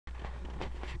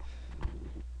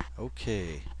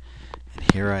Okay,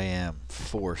 and here I am,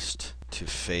 forced to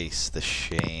face the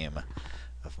shame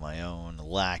of my own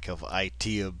lack of IT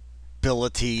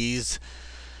abilities.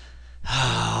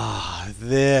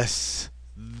 This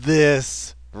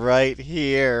right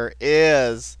here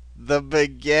is the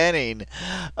beginning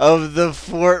of the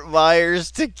Fort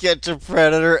Myers to Catch a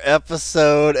Predator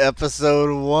episode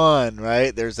 1,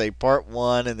 right? There's a part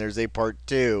 1 and there's a part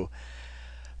 2.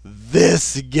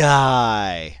 This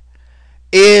guy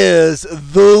is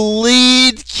the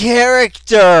lead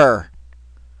character.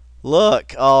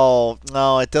 Look, oh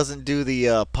no, it doesn't do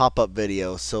the pop-up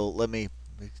video, so let me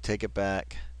take it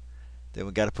back. Then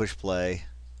we got to push play.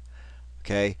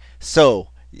 Okay, so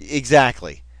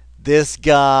exactly, this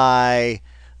guy,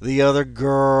 the other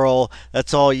girl,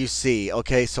 that's all you see.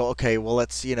 Okay, so okay, well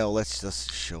let's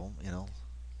just show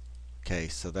Okay,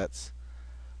 so that's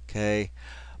okay.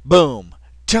 Boom.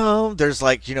 There's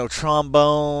like,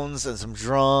 trombones and some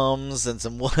drums and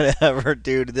some whatever.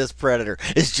 Dude, this predator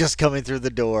is just coming through the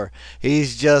door.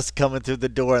 He's just coming through the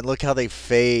door, and look how they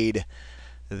fade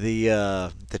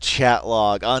the chat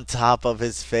log on top of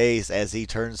his face as he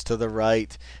turns to the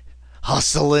right,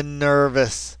 hustling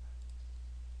nervous.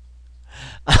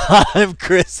 I'm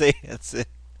Chris Hansen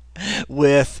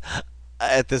with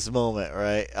at this moment,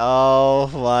 right? Oh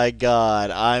my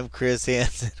God, I'm Chris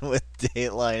Hansen with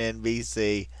Dateline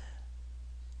NBC.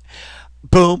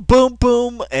 Boom, boom,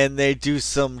 boom, and they do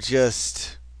some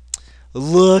just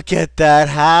look at that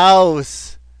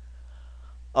house.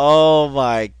 Oh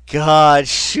my God,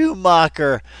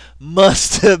 Schumacher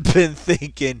must have been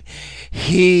thinking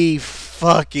he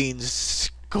fucking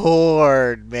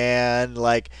scored, man.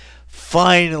 Like,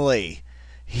 finally,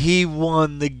 he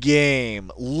won the game.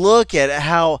 Look at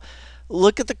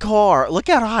the car. Look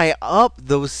how high up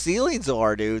those ceilings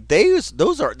are, dude.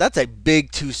 That's a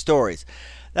big 2 stories.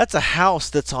 That's a house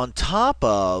that's on top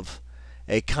of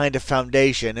a kind of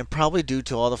foundation, and probably due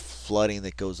to all the flooding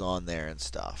that goes on there and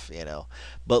stuff.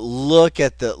 But look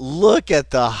at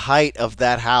the height of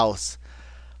that house.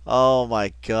 Oh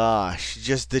my gosh,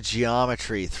 just the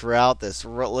geometry throughout this.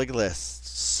 Look at this.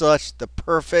 Such the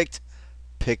perfect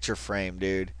picture frame,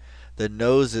 dude. The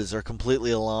noses are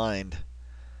completely aligned.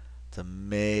 It's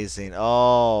amazing.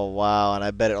 Oh, wow. And I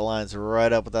bet it lines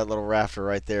right up with that little rafter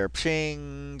right there.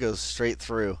 Ping! Goes straight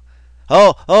through.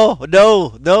 Oh,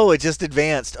 no, it just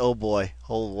advanced. Oh, boy.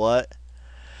 Hold what?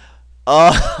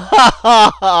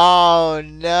 Oh,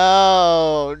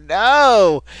 no.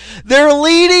 They're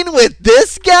leading with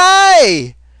this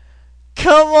guy.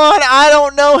 Come on, I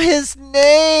don't know his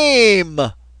name.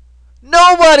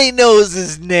 Nobody knows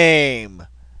his name.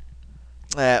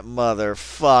 That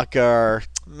motherfucker.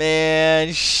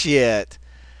 Man, shit.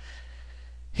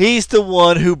 He's the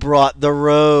one who brought the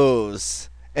rose.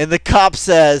 And the cop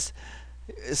says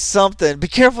something, be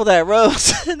careful of that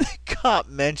rose. And the cop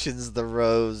mentions the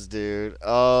rose, dude.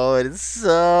 Oh, it's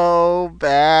so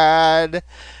bad.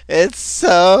 It's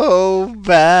so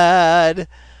bad.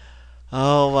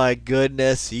 Oh my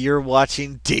goodness. You're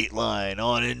watching Dateline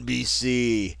on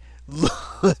NBC.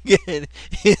 Look at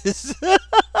his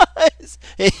eyes.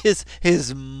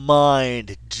 His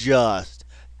mind just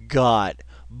got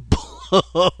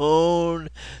blown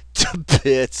to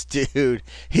bits, dude.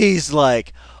 He's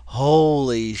like,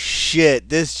 holy shit,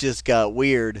 this just got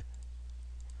weird.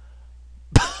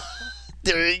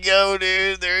 There you go,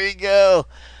 dude. There you go.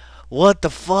 What the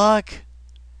fuck?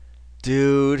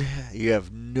 Dude, you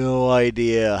have no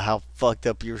idea how fucked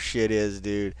up your shit is,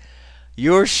 dude.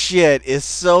 Your shit is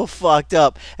so fucked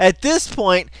up. At this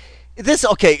point,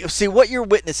 okay, see what you're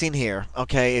witnessing here,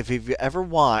 okay, if you've ever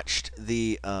watched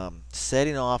the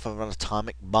setting off of an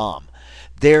atomic bomb,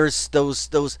 there's those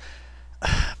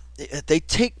they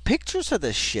take pictures of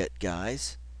this shit,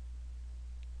 guys.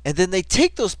 And then they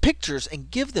take those pictures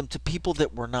and give them to people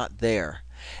that were not there.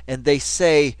 And they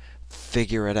say,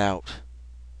 figure it out.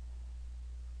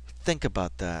 Think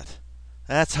about that.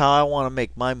 That's how I want to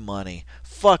make my money.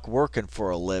 Fuck working for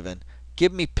a living.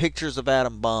 Give me pictures of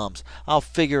atom bombs. I'll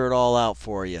figure it all out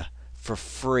for you. For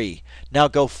free. Now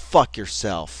go fuck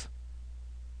yourself.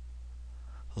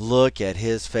 Look at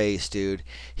his face, dude.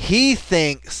 He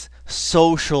thinks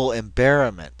social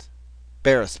embarrassment,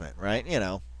 right?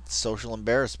 Social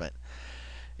embarrassment.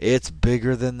 It's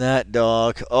bigger than that,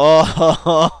 dog.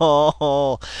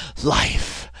 Oh,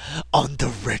 life on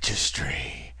the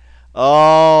registry.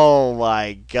 Oh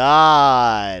my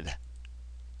God.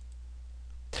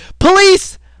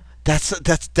 Police!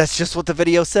 That's just what the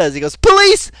video says. He goes,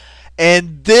 police!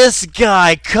 And this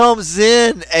guy comes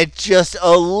in at just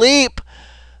a leap.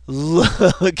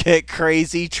 Look at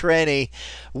Crazy Trenny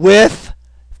with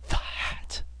the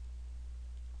hat.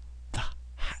 The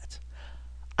hat.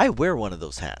 I wear one of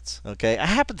those hats, okay? I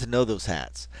happen to know those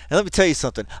hats. And let me tell you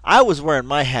something. I was wearing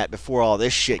my hat before all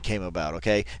this shit came about,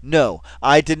 okay? No,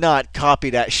 I did not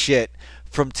copy that shit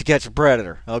from To Catch a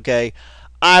Predator, okay?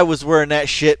 I was wearing that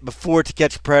shit before To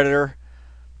Catch a Predator.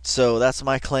 So that's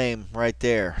my claim right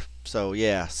there. So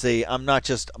yeah, see, I'm not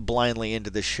just blindly into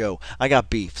this show. I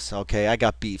got beefs, okay? I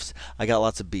got beefs. I got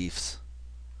lots of beefs.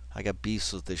 I got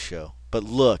beefs with this show. But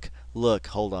look,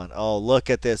 hold on. Oh, look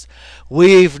at this.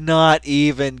 We've not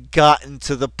even gotten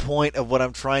to the point of what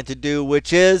I'm trying to do,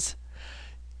 which is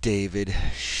David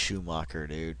Schumacher,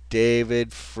 dude.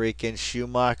 David freaking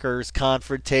Schumacher's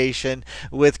confrontation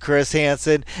with Chris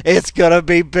Hansen. It's going to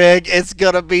be big. It's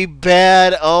going to be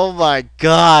bad. Oh my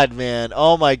God, man.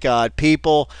 Oh my God.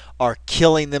 People are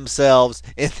killing themselves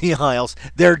in the aisles.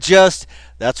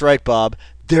 That's right, Bob.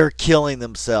 They're killing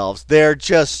themselves. They're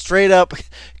just straight up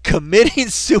committing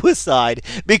suicide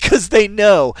because they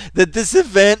know that this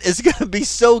event is going to be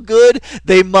so good,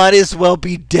 they might as well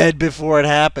be dead before it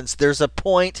happens. There's a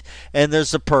point and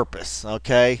there's a purpose,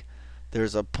 okay?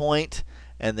 There's a point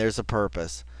and there's a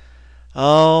purpose.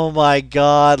 Oh my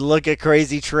God, look at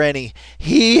Crazy Trenny.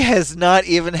 He has not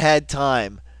even had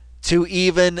time to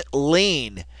even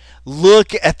lean.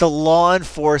 Look at the law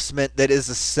enforcement that is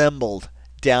assembled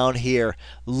down here.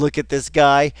 Look at this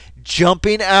guy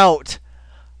jumping out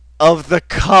of the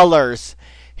colors.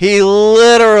 He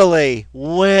literally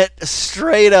went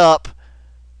straight up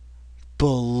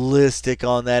ballistic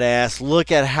on that ass.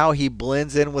 Look at how he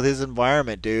blends in with his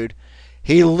environment, dude.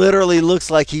 He literally looks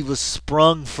like he just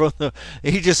sprung from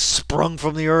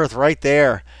the earth right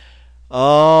there.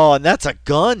 Oh, and that's a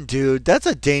gun, dude. That's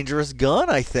a dangerous gun,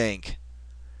 I think.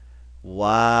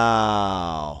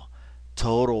 Wow.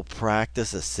 Total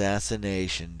practice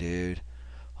assassination, dude.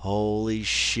 Holy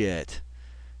shit.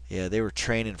 Yeah, they were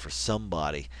training for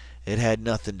somebody. It had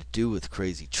nothing to do with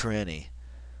Crazy Trenny.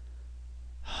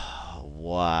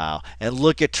 Wow. And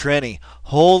look at Trenny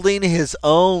holding his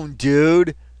own,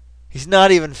 dude. He's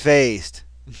not even phased.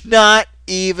 Not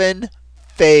even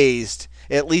phased.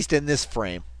 At least in this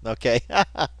frame, okay?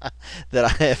 That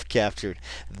I have captured.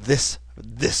 This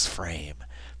frame.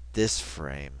 This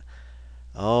frame.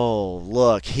 Oh,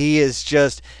 look, he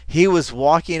was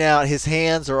walking out. His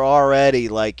hands are already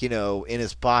like, in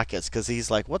his pockets because he's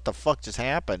like, what the fuck just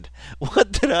happened?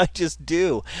 What did I just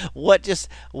do?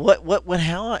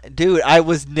 How, dude, I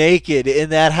was naked in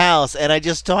that house and I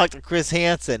just talked to Chris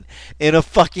Hansen in a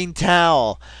fucking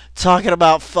towel talking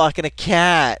about fucking a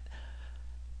cat.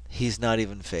 He's not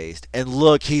even phased. And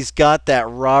look, he's got that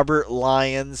Robert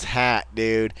Lyons hat,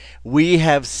 dude. We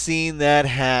have seen that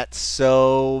hat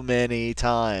so many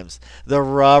times. The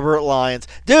Robert Lyons.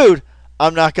 Dude,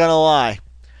 I'm not going to lie.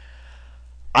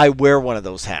 I wear one of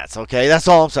those hats, okay? That's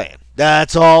all I'm saying.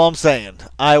 That's all I'm saying.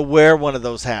 I wear one of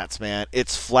those hats, man.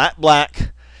 It's flat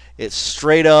black. It's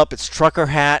straight up. It's trucker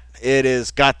hat. It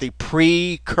has got the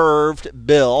pre-curved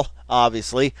bill,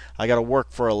 obviously. I got to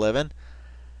work for a living.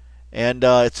 And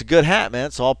it's a good hat, man.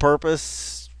 It's all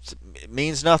purpose. It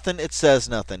means nothing. It says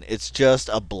nothing. It's just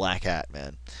a black hat,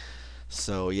 man.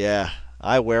 So, yeah,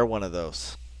 I wear one of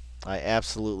those. I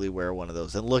absolutely wear one of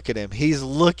those. And look at him. He's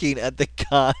looking at the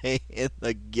guy in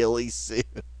the ghillie suit.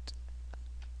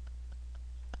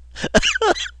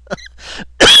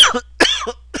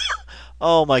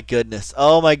 Oh, my goodness.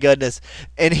 Oh, my goodness.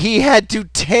 And he had to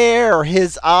tear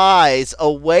his eyes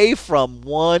away from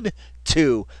 1,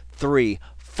 2, 3,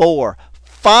 4,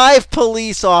 5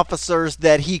 police officers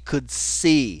that he could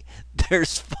see.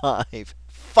 There's 5.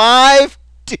 5?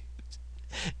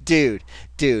 Dude,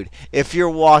 if you're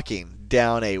walking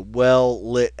down a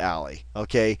well-lit alley,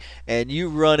 okay, and you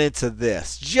run into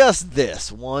just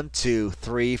this, 1, 2,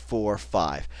 3, 4,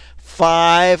 5.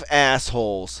 5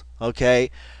 assholes,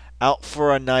 okay, out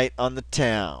for a night on the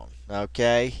town,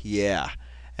 okay, yeah.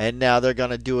 And now they're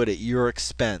going to do it at your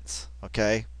expense,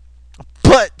 okay?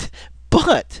 But,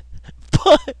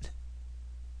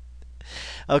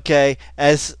 okay,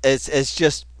 as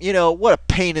just, what a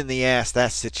pain in the ass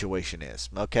that situation is,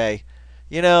 okay?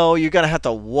 You're going to have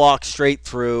to walk straight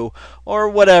through or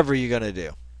whatever you're going to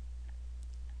do.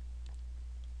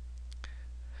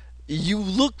 You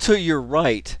look to your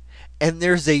right and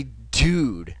there's a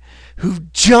dude who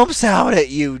jumps out at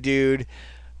you, dude,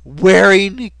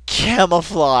 wearing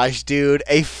camouflage, dude,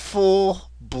 a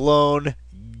full-blown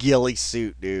ghillie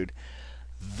suit, dude.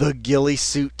 The ghillie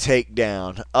suit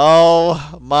takedown.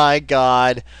 Oh my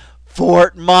God.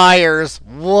 Fort Myers.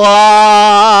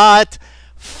 What?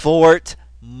 Fort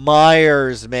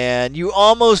Myers, man. You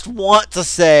almost want to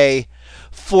say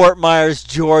Fort Myers,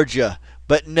 Georgia.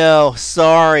 But no,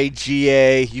 sorry,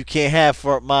 GA. You can't have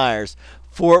Fort Myers.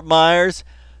 Fort Myers,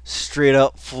 Straight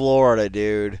up Florida,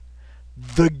 dude.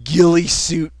 The ghillie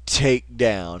suit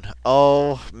takedown.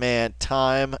 Oh, man.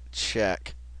 Time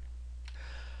check.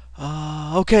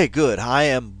 Okay, good. I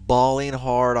am balling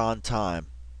hard on time.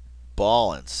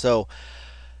 Balling. So,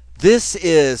 this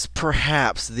is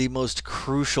perhaps the most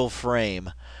crucial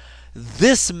frame.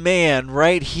 This man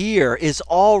right here is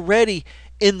already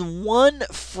in one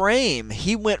frame.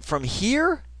 He went from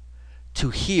here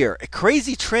to here.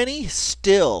 Crazy Trini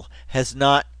still has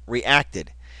not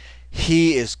reacted.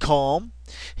 He is calm.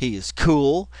 He is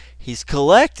cool. He's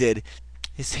collected.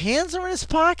 His hands are in his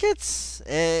pockets.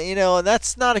 And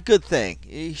that's not a good thing.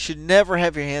 You should never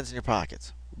have your hands in your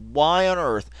pockets. Why on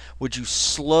earth would you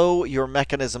slow your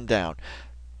mechanism down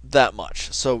that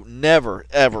much? So never,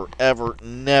 ever, ever,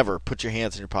 never put your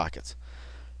hands in your pockets.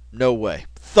 No way.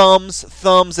 Thumbs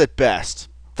at best.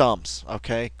 Thumbs.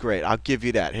 Okay, great. I'll give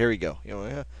you that. Here we go.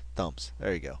 Thumbs.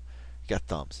 There you go. You got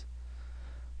thumbs.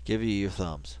 Give you your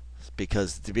thumbs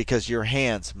because your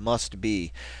hands must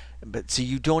be. But see,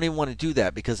 you don't even want to do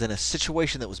that because in a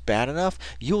situation that was bad enough,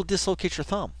 you'll dislocate your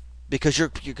thumb because you're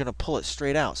going to pull it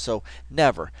straight out. So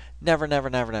never, never, never,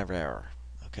 never, never, ever.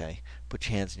 Okay, put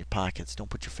your hands in your pockets. Don't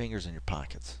put your fingers in your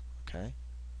pockets. Okay.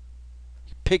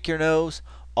 Pick your nose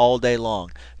all day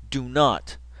long. Do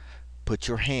not put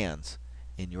your hands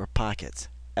in your pockets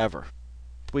ever.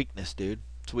 It's weakness, dude.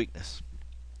 It's weakness.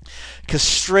 Because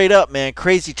straight up, man,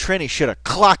 Crazy Trini should have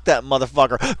clocked that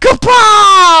motherfucker.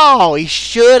 Kapow! He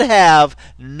should have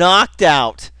knocked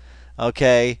out,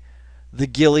 okay, the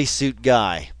ghillie suit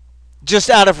guy. Just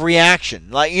out of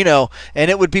reaction. And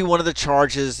it would be one of the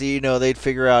charges, they'd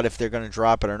figure out if they're going to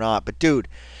drop it or not. But, dude,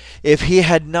 if he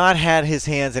had not had his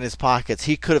hands in his pockets,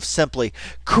 he could have simply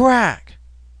crack,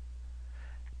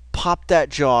 popped that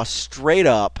jaw straight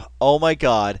up. Oh, my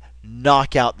God.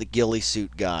 Knock out the ghillie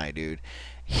suit guy, dude.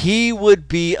 He would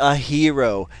be a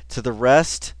hero to the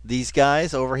rest, these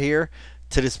guys over here,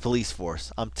 to this police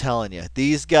force. I'm telling you.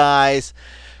 These guys,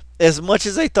 as much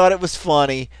as they thought it was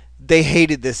funny, they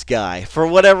hated this guy. For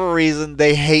whatever reason,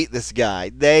 they hate this guy.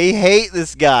 They hate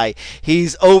this guy.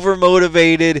 He's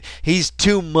overmotivated. He's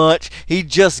too much. He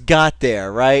just got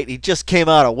there, right? He just came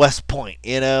out of West Point,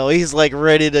 He's like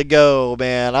ready to go,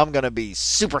 man. I'm going to be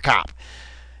super cop.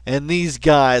 And these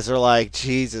guys are like,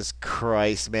 Jesus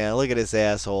Christ, man, look at this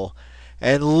asshole.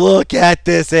 And look at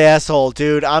this asshole,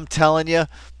 dude. I'm telling you,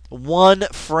 one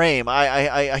frame.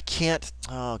 I can't.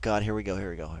 Oh, God, here we go.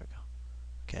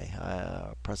 Okay,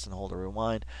 press and hold to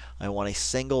rewind. I want a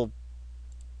single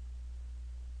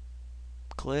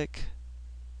click.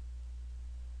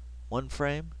 One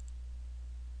frame.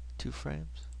 2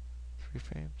 frames. 3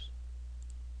 frames.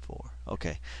 4.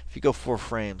 Okay, if you go 4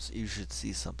 frames, you should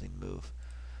see something move.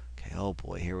 Okay, oh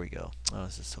boy, here we go. Oh,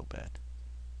 this is so bad.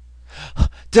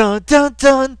 Dun dun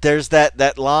dun! There's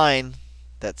that line,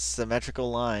 that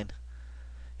symmetrical line,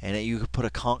 and you could put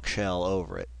a conch shell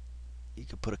over it. You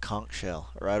could put a conch shell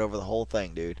right over the whole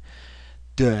thing, dude.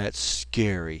 That's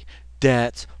scary.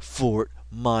 That's Fort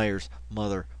Myers,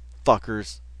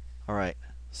 motherfuckers. All right,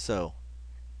 so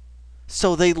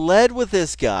they led with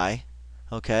this guy,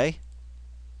 okay?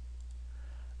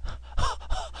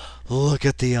 Look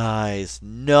at the eyes.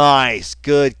 Nice.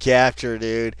 Good capture,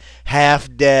 dude.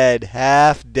 Half dead.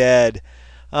 Half dead.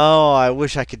 Oh, I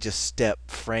wish I could just step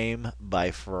frame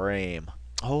by frame.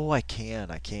 Oh, I can.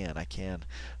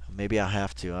 Maybe I'll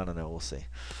have to. I don't know. We'll see.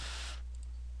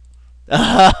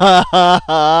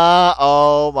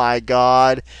 Oh, my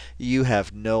God. You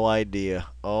have no idea.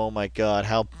 Oh, my God.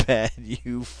 How bad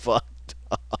you fucked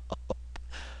up.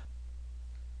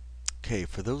 Okay,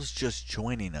 for those just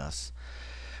joining us,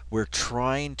 we're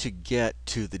trying to get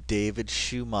to the David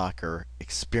Schumacher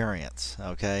experience,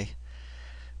 okay?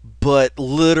 But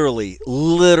literally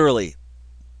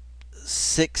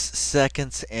 6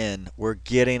 seconds in, we're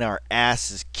getting our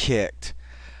asses kicked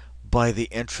by the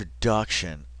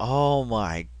introduction. Oh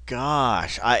my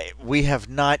gosh. We have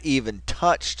not even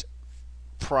touched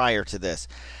prior to this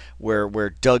where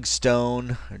Doug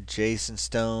Stone or Jason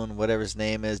Stone, whatever his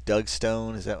name is, Doug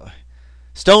Stone, is that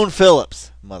Stone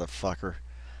Phillips, motherfucker.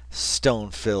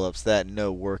 Stone Phillips, that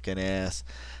no working ass.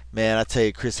 Man, I tell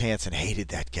you, Chris Hansen hated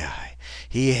that guy.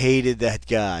 He hated that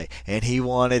guy, and he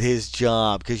wanted his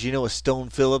job. Because you know what Stone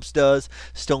Phillips does?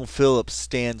 Stone Phillips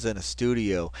stands in a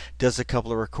studio, does a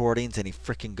couple of recordings, and he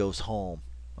freaking goes home.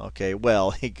 Okay,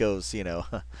 well, he goes,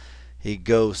 he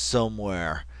goes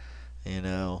somewhere,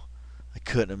 I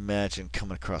couldn't imagine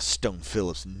coming across Stone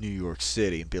Phillips in New York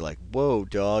City and be like, whoa,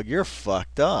 dog, you're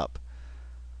fucked up.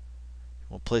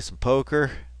 Want to play some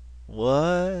poker?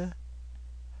 What?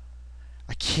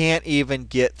 I can't even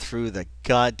get through the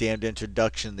goddamned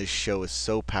introduction. This show is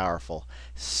so powerful.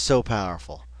 So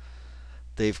powerful.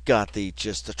 They've got the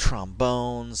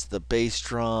trombones, the bass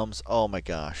drums. Oh my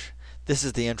gosh. This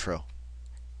is the intro.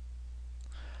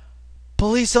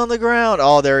 Police on the ground.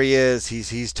 Oh, there he is.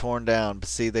 He's torn down. But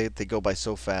see, they go by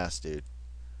so fast, dude.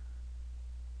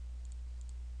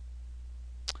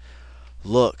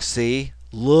 Look, see?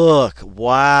 Look.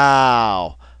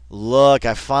 Wow. Look,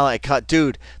 I caught,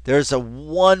 dude, there's a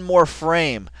one more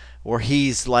frame where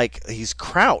he's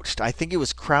crouched. I think he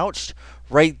was crouched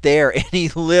right there and he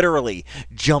literally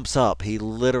jumps up. He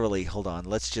literally, hold on,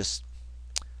 let's just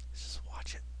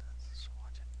watch it. Let's just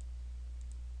watch it.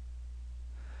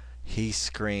 He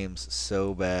screams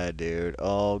so bad, dude.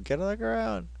 Oh, get on the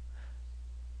ground.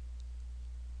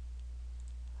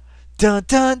 Dun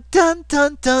dun dun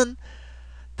dun dun.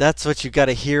 That's what you got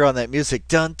to hear on that music.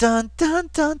 Dun dun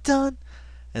dun dun dun.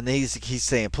 And then he's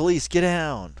saying, "Police, get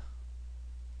down."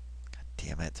 God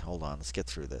damn it! Hold on, let's get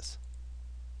through this.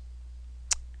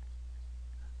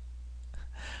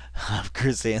 I'm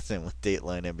Chris Hansen with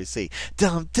Dateline NBC.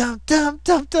 Dum dum dum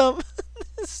dum dum.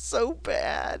 It's so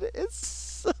bad. It's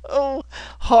so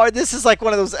hard. This is like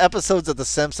one of those episodes of The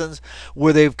Simpsons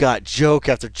where they've got joke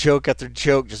after joke after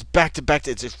joke, just back to back.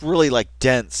 It's just really like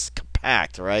dense,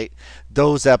 compact, right?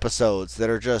 Those episodes that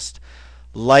are just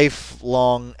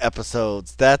lifelong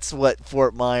episodes. That's what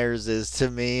Fort Myers is to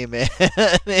me, man.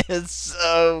 It's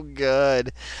so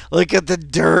good. Look at the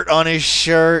dirt on his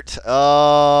shirt.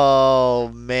 Oh,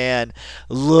 man.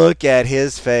 Look at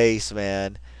his face,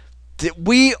 man.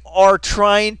 We are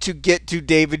trying to get to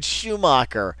David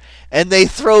Schumacher, and they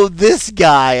throw this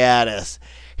guy at us.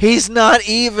 He's not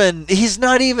even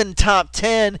top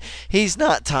 10. He's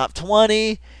not top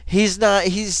 20. He's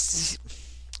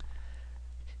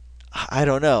I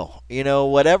don't know.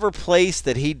 Whatever place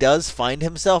that he does find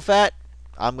himself at,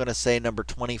 I'm going to say number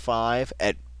 25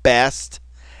 at best.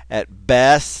 At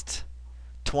best,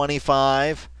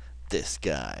 25. This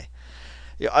guy.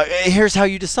 Here's how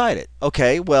you decide it.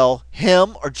 Okay, well,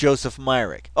 him or Joseph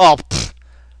Myrick. Oh, pfft,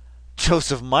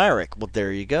 Joseph Myrick. Well,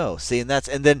 there you go. See, and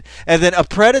then a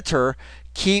predator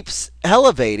keeps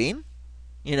elevating.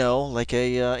 Like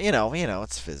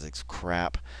it's physics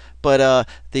crap. But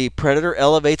the predator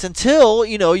elevates until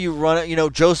you run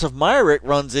it. Joseph Myrick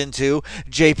runs into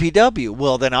JPW.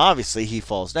 Well, then obviously he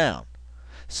falls down.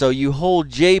 So you hold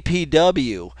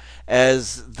JPW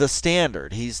as the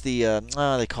standard. He's the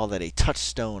they call that a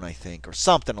touchstone, I think, or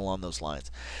something along those lines.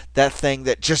 That thing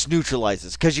that just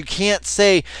neutralizes, because you can't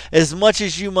say, as much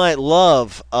as you might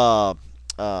love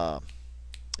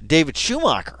David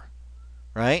Schumacher,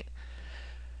 right?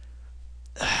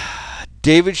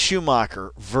 David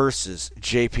Schumacher versus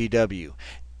JPW.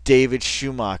 David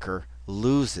Schumacher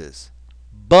loses.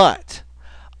 But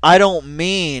I don't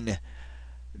mean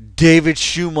David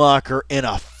Schumacher in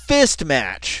a fist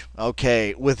match,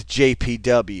 okay, with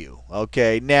JPW.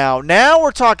 Okay, now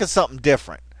we're talking something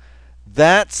different.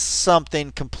 That's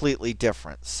something completely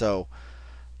different. So,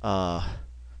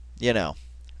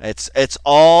 it's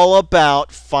all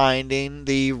about finding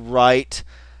the right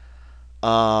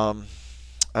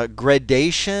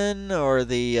gradation, or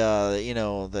the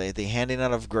handing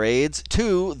out of grades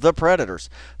to the predators.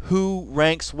 Who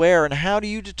ranks where, and how do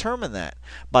you determine that?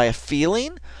 By a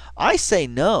feeling? I say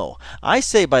no. I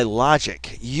say by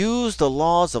logic. Use the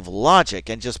laws of logic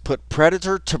and just put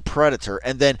predator to predator,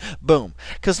 and then boom.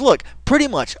 Because look, pretty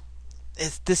much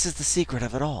this is the secret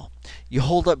of it all. You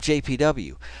hold up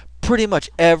JPW. Pretty much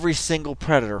every single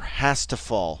predator has to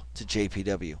fall to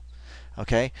JPW.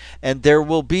 Okay? And there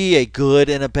will be a good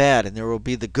and a bad, and there will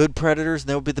be the good predators, and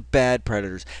there will be the bad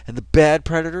predators. And the bad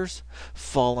predators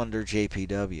fall under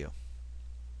JPW.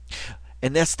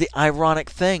 And that's the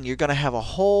ironic thing. You're going to have a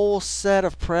whole set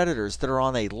of predators that are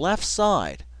on a left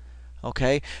side,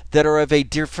 okay, that are of a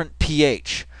different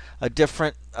pH, a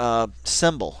different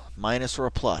symbol, minus or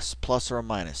a plus or a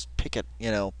minus. Pick it,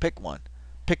 pick one.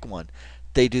 Pick one.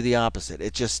 They do the opposite.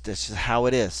 That's just how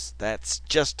it is. That's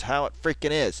just how it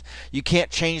freaking is. You can't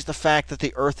change the fact that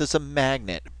the Earth is a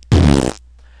magnet.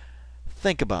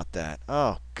 Think about that.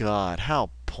 Oh, God,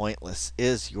 how pointless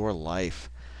is your life?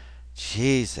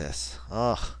 Jesus.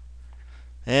 Ugh.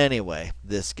 Anyway,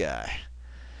 this guy.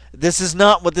 This is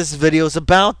not what this video is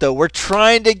about, though. We're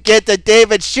trying to get to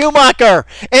David Schumacher,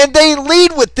 and they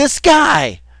lead with this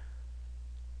guy.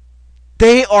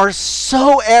 They are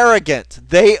so arrogant.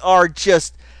 They are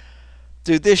just...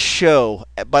 Dude, this show,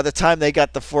 by the time they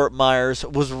got to Fort Myers,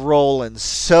 was rolling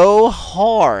so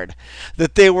hard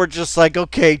that they were just like,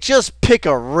 okay, just pick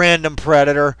a random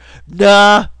predator.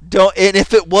 Nah, Don't. And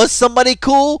if it was somebody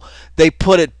cool, they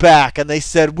put it back and they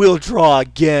said we'll draw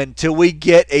again till we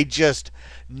get a just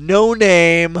no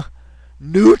name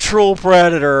neutral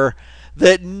predator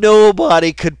that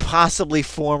nobody could possibly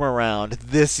form around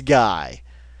this guy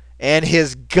and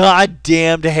his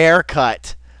goddamned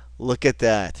haircut. Look at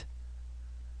that.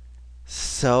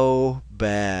 So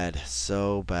bad.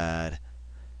 So bad.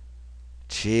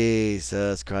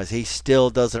 Jesus Christ. He still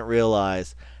doesn't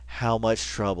realize how much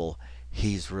trouble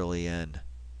he's really in.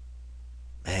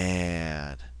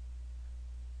 Man.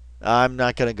 I'm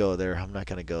not going to go there. I'm not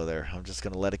going to go there. I'm just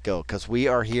going to let it go because we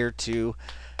are here to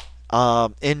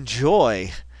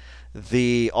enjoy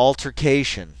the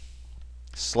altercation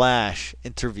slash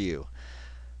interview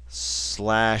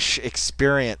slash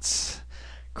experience.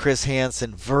 Chris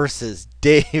Hansen versus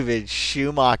David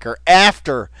Schumacher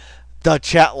after the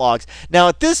chat logs. Now,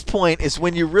 at this point is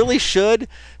when you really should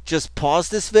just pause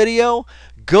this video,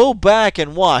 go back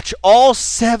and watch all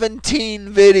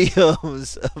 17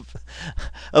 videos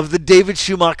of the David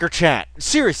Schumacher chat.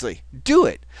 Seriously, do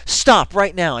it. Stop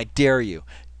right now. I dare you.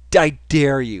 I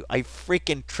dare you. I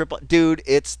freaking triple. Dude,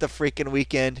 it's the freaking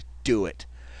weekend. Do it.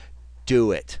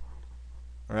 Do it.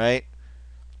 All right?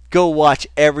 Go watch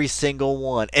every single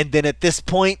one. And then at this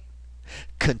point,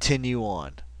 continue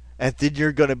on. And then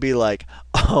you're going to be like,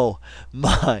 oh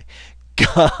my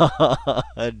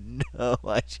God, no,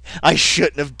 I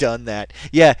shouldn't have done that.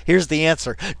 Yeah, here's the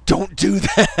answer. Don't do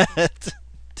that.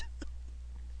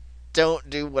 Don't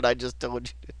do what I just told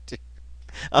you to do.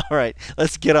 All right,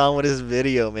 let's get on with this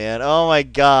video, man. Oh my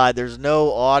God, there's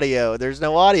no audio. There's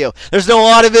no audio. There's no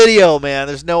audio video, man.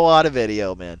 There's no audio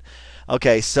video, man.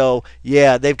 Okay, so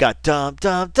yeah, they've got dum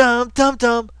dum dum dum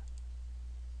dum.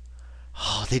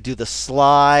 Oh, they do the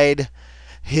slide.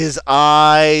 His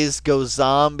eyes go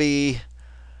zombie.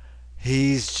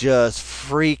 He's just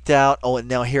freaked out. Oh, and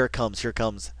now here it comes. Here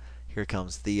comes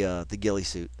the ghillie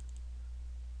suit.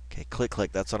 Okay, click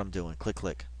click. That's what I'm doing. Click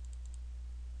click.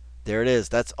 There it is.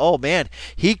 That's, oh man,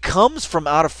 he comes from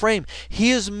out of frame.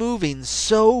 He is moving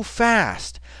so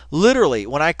fast. Literally,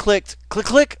 when I clicked click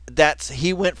click,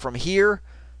 he went from here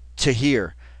to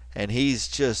here, and he's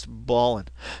just balling.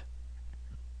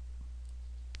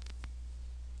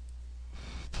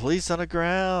 Police on the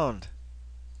ground.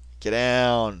 Get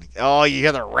down. Oh, you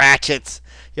hear the ratchets.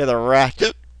 You hear the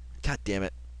ratchet. God damn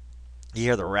it. You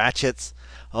hear the ratchets.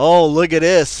 Oh, look at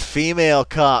this. Female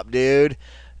cop, dude.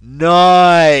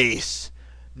 Nice.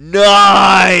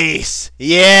 Nice.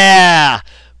 Yeah.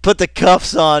 Put the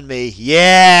cuffs on me.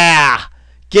 Yeah.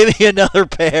 Give me another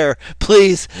pair.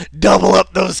 Please double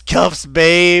up those cuffs,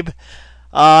 babe.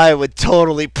 I would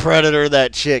totally predator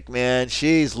that chick, man.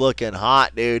 She's looking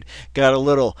hot, dude. Got a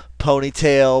little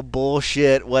ponytail,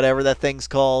 bullshit, whatever that thing's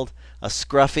called. A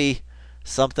scruffy,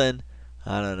 something.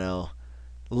 I don't know.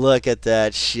 Look at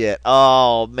that shit.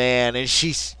 Oh, man. And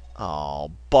she's...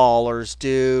 Oh, ballers,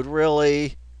 dude.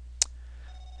 Really?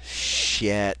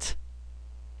 Shit.